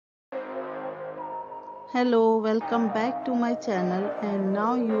Hello, welcome back to my channel, and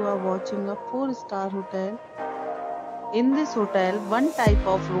now you are watching a 4-star hotel. In this hotel, one type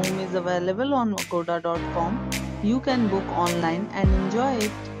of room is available on Agoda.com. You can book online and enjoy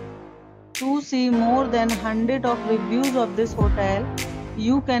it. To see more than 100 of reviews of this hotel,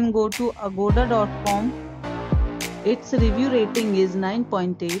 you can go to Agoda.com. Its review rating is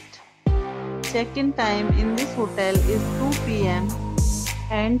 9.8. Check-in time in this hotel is 2 p.m.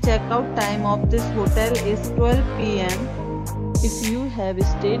 and check-out time of this hotel is 12 p.m. If you have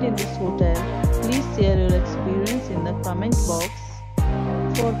stayed in this hotel, please share your experience in the comment box.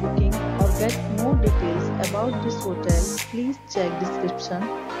 For booking or get more details about this hotel, please check description.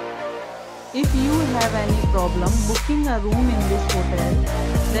 If you have any problem booking a room in this hotel,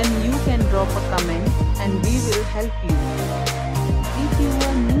 then you can drop a comment and we will help you. If you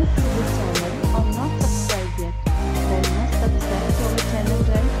are new to this channel or not subscribed yet, then must subscribe to our channel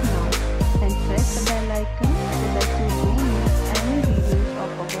right now and press the bell icon so that you don't miss any videos of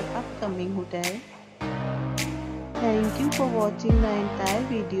our upcoming hotel. Thank you for watching the entire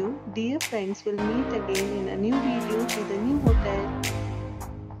video. Dear friends, will meet again in a new video with a new hotel.